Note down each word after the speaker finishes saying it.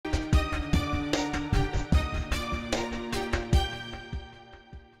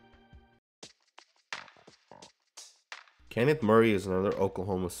Kenneth Murray is another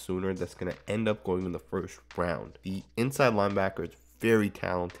Oklahoma Sooner that's going to end up going in the first round. The inside linebacker is very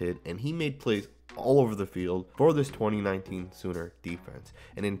talented, and he made plays all over the field for this 2019 Sooner defense.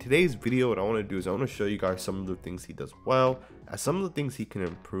 And in today's video, what I want to do is I want to show you guys some of the things he does well, and some of the things he can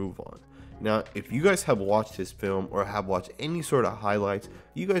improve on. Now, if you guys have watched his film or have watched any sort of highlights,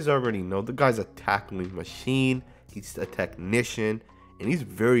 you guys already know the guy's a tackling machine, he's a technician, and he's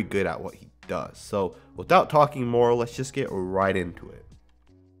very good at what he does. So without talking more, let's just get right into it.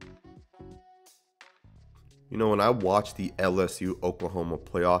 You know, when I watched the LSU Oklahoma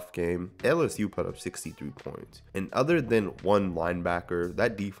playoff game, LSU put up 63 points. And other than one linebacker,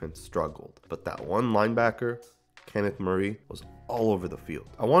 that defense struggled. But that one linebacker, Kenneth Murray, was all over the field.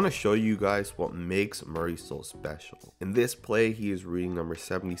 I want to show you guys what makes Murray so special. In this play, he is reading number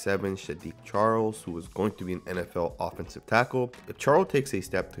 77, Shadiq Charles, who is going to be an NFL offensive tackle. If Charles takes a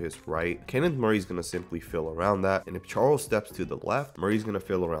step to his right, Kenneth Murray is going to simply fill around that. And if Charles steps to the left, Murray's going to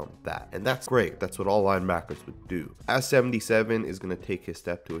fill around that. And that's great. That's what all linebackers would do. As 77 is going to take his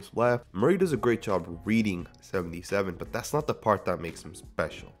step to his left, Murray does a great job reading 77, but that's not the part that makes him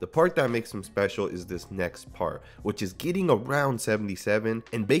special. The part that makes him special is this next part, which is getting around 77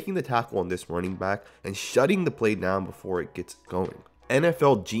 and making the tackle on this running back and shutting the play down before it gets going.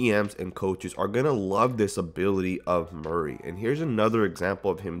 NFL GMs and coaches are going to love this ability of Murray, and here's another example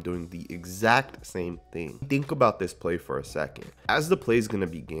of him doing the exact same thing. Think about this play for a second. As the play is going to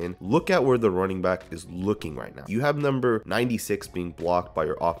begin, look at where the running back is looking right now. You have number 96 being blocked by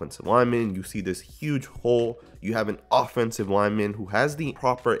your offensive lineman. You see this huge hole. You have an offensive lineman who has the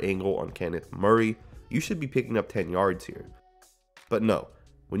proper angle on Kenneth Murray. You should be picking up 10 yards here. But no,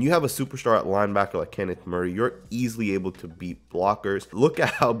 when you have a superstar at linebacker like Kenneth Murray, you're easily able to beat blockers. Look at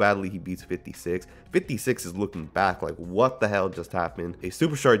how badly he beats 56. 56 is looking back like, what the hell just happened? A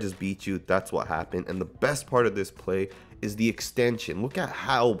superstar just beat you. That's what happened. And the best part of this play is the extension. Look at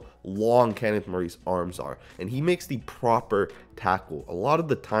how long Kenneth Murray's arms are, and he makes the proper tackle. A lot of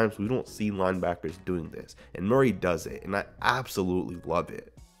the times we don't see linebackers doing this, and Murray does it, and I absolutely love it.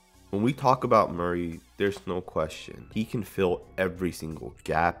 When we talk about Murray, there's no question. He can fill every single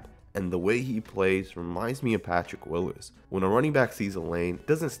gap, and the way he plays reminds me of Patrick Willis. When a running back sees a lane, it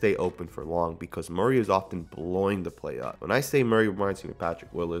doesn't stay open for long because Murray is often blowing the play up. When I say Murray reminds me of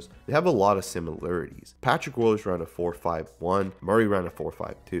Patrick Willis, they have a lot of similarities. Patrick Willis ran a 4.51, Murray ran a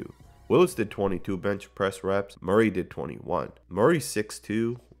 4.52. Willis did 22 bench press reps, Murray did 21. Murray's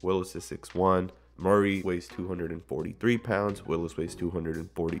 6'2", Willis is 6'1". Murray weighs 243 pounds, Willis weighs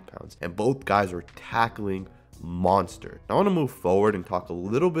 240 pounds, and both guys are tackling monster. Now I want to move forward and talk a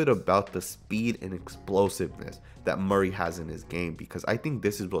little bit about the speed and explosiveness that Murray has in his game, because I think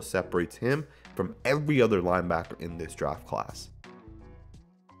this is what separates him from every other linebacker in this draft class.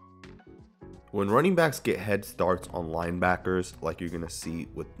 When running backs get head starts on linebackers, like you're going to see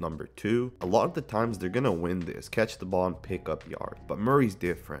with number 2, a lot of the times they're going to win this, catch the ball and pick up yards. But Murray's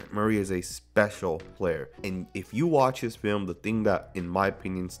different. Murray is a special player. And if you watch his film, the thing that, in my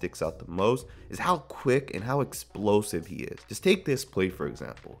opinion, sticks out the most is how quick and how explosive he is. Just take this play, for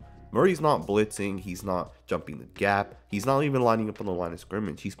example. Murray's not blitzing, he's not jumping the gap, he's not even lining up on the line of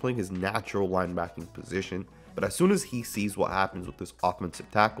scrimmage. He's playing his natural linebacking position. But as soon as he sees what happens with this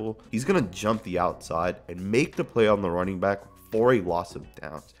offensive tackle, he's going to jump the outside and make the play on the running back for a loss of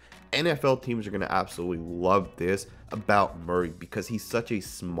downs. NFL teams are going to absolutely love this about Murray because he's such a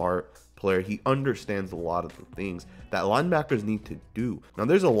smart player. He understands a lot of the things that linebackers need to do. Now,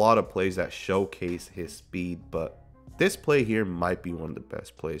 there's a lot of plays that showcase his speed, but this play here might be one of the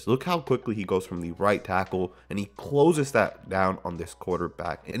best plays. Look how quickly he goes from the right tackle and he closes that down on this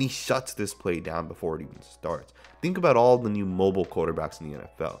quarterback, and he shuts this play down before it even starts. Think about all the new mobile quarterbacks in the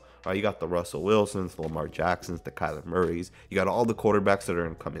NFL. Right, you got the Russell Wilsons, the Lamar Jacksons, the Kyler Murrays. You got all the quarterbacks that are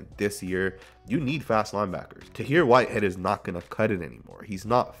going to come in this year. You need fast linebackers. Tahir Whitehead is not going to cut it anymore. He's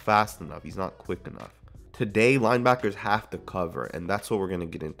not fast enough. He's not quick enough. Today, linebackers have to cover, and that's what we're going to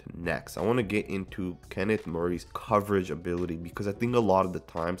get into next. I want to get into Kenneth Murray's coverage ability because I think a lot of the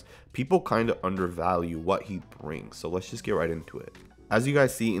times people kind of undervalue what he brings. So let's just get right into it. As you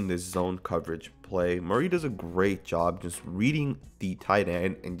guys see in this zone coverage play, Murray does a great job just reading the tight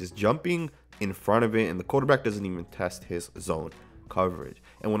end and just jumping in front of it, and the quarterback doesn't even test his zone coverage.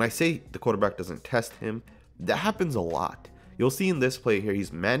 And when I say the quarterback doesn't test him, that happens a lot. You'll see in this play here,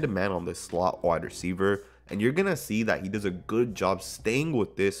 he's man-to-man on this slot wide receiver, and you're gonna see that he does a good job staying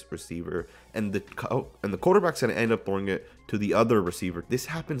with this receiver, and the quarterback's gonna end up throwing it to the other receiver. This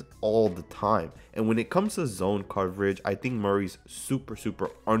happens all the time, and when it comes to zone coverage, I think Murray's super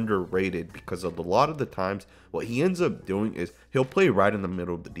underrated because of a lot of the times what he ends up doing is he'll play right in the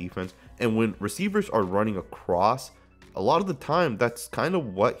middle of the defense, and when receivers are running across, a lot of the time, that's kind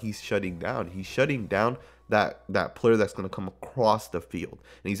of what he's shutting down. He's shutting down that player that's going to come across the field,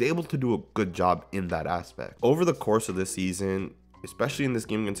 and he's able to do a good job in that aspect. Over the course of this season, especially in this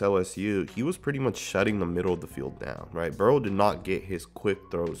game against LSU, he was pretty much shutting the middle of the field down, right? Burrow did not get his quick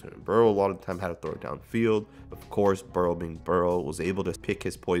throws in. Burrow a lot of the time had to throw it downfield. Of course, Burrow being Burrow was able to pick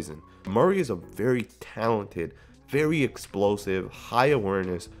his poison. Murray is a very talented, very explosive, high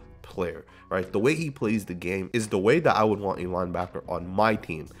awareness player, right? The way he plays the game is the way that I would want a linebacker on my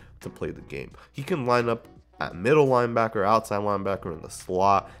team to play the game. He can line up at middle linebacker, outside linebacker, in the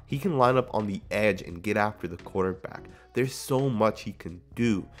slot. He can line up on the edge and get after the quarterback. There's so much he can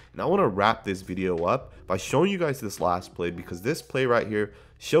do. And I want to wrap this video up by showing you guys this last play, because this play right here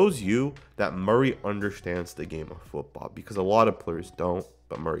shows you that Murray understands the game of football, because a lot of players don't,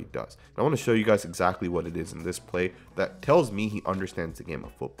 but Murray does. And I want to show you guys exactly what it is in this play that tells me he understands the game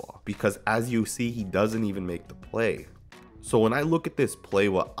of football, because as you see, he doesn't even make the play. So when I look at this play,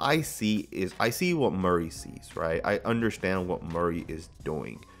 what I see is I see what Murray sees, right? I understand what Murray is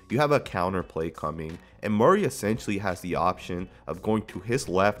doing. You have a counter play coming, and Murray essentially has the option of going to his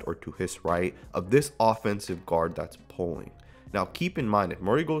left or to his right of this offensive guard that's pulling. Now keep in mind, if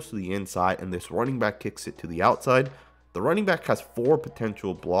Murray goes to the inside and this running back kicks it to the outside, the running back has 4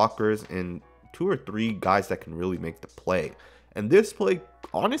 potential blockers and 2 or 3 guys that can really make the play. And this play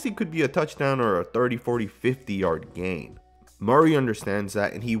honestly could be a touchdown or a 30, 40, 50 yard gain. Murray understands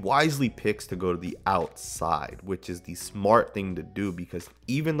that, and he wisely picks to go to the outside, which is the smart thing to do, because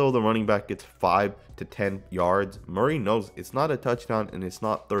even though the running back gets 5 to 10 yards, Murray knows it's not a touchdown and it's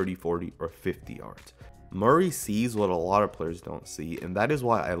not 30, 40, or 50 yards. Murray sees what a lot of players don't see, and that is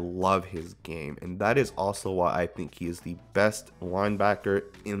why I love his game, and that is also why I think he is the best linebacker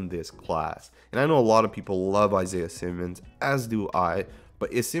in this class. And I know a lot of people love Isaiah Simmons, as do I,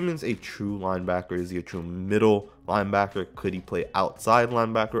 but is Simmons a true linebacker? Is he a true middle linebacker? Could he play outside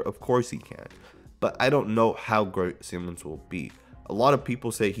linebacker? Of course he can, but I don't know how great Simmons will be. A lot of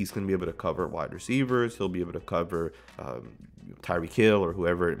people say he's going to be able to cover wide receivers, he'll be able to cover Tyreek Hill or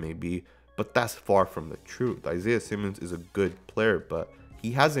whoever it may be, but that's far from the truth. Isaiah Simmons is a good player, but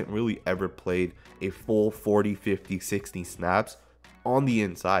he hasn't really ever played a full 40, 50, 60 snaps on the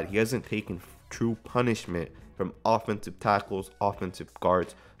inside. He hasn't taken true punishment from offensive tackles, offensive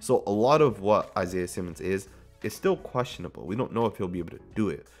guards. So a lot of what Isaiah Simmons is still questionable. We don't know if he'll be able to do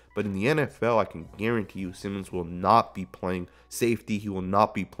it. But in the NFL, I can guarantee you Simmons will not be playing safety. He will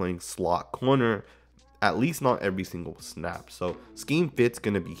not be playing slot corner, at least not every single snap. So scheme fit's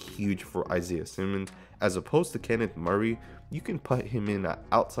going to be huge for Isaiah Simmons. As opposed to Kenneth Murray, you can put him in at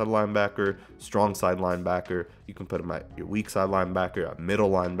outside linebacker, strong side linebacker. You can put him at your weak side linebacker, a middle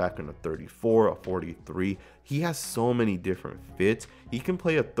linebacker, and a 34, a 43. He has so many different fits. He can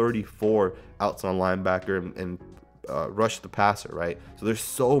play a 34 outside linebacker and rush the passer, right? So there's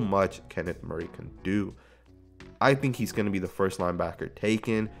so much Kenneth Murray can do. I think he's going to be the first linebacker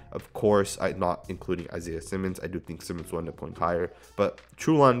taken. Of course, I'm not including Isaiah Simmons. I do think Simmons will end up going higher. But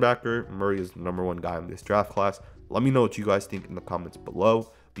true linebacker, Murray is the #1 guy in this draft class. Let me know what you guys think in the comments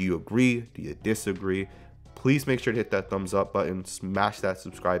below. Do you agree? Do you disagree? Please make sure to hit that thumbs up button. Smash that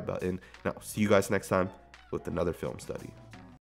subscribe button. Now, see you guys next time with another film study.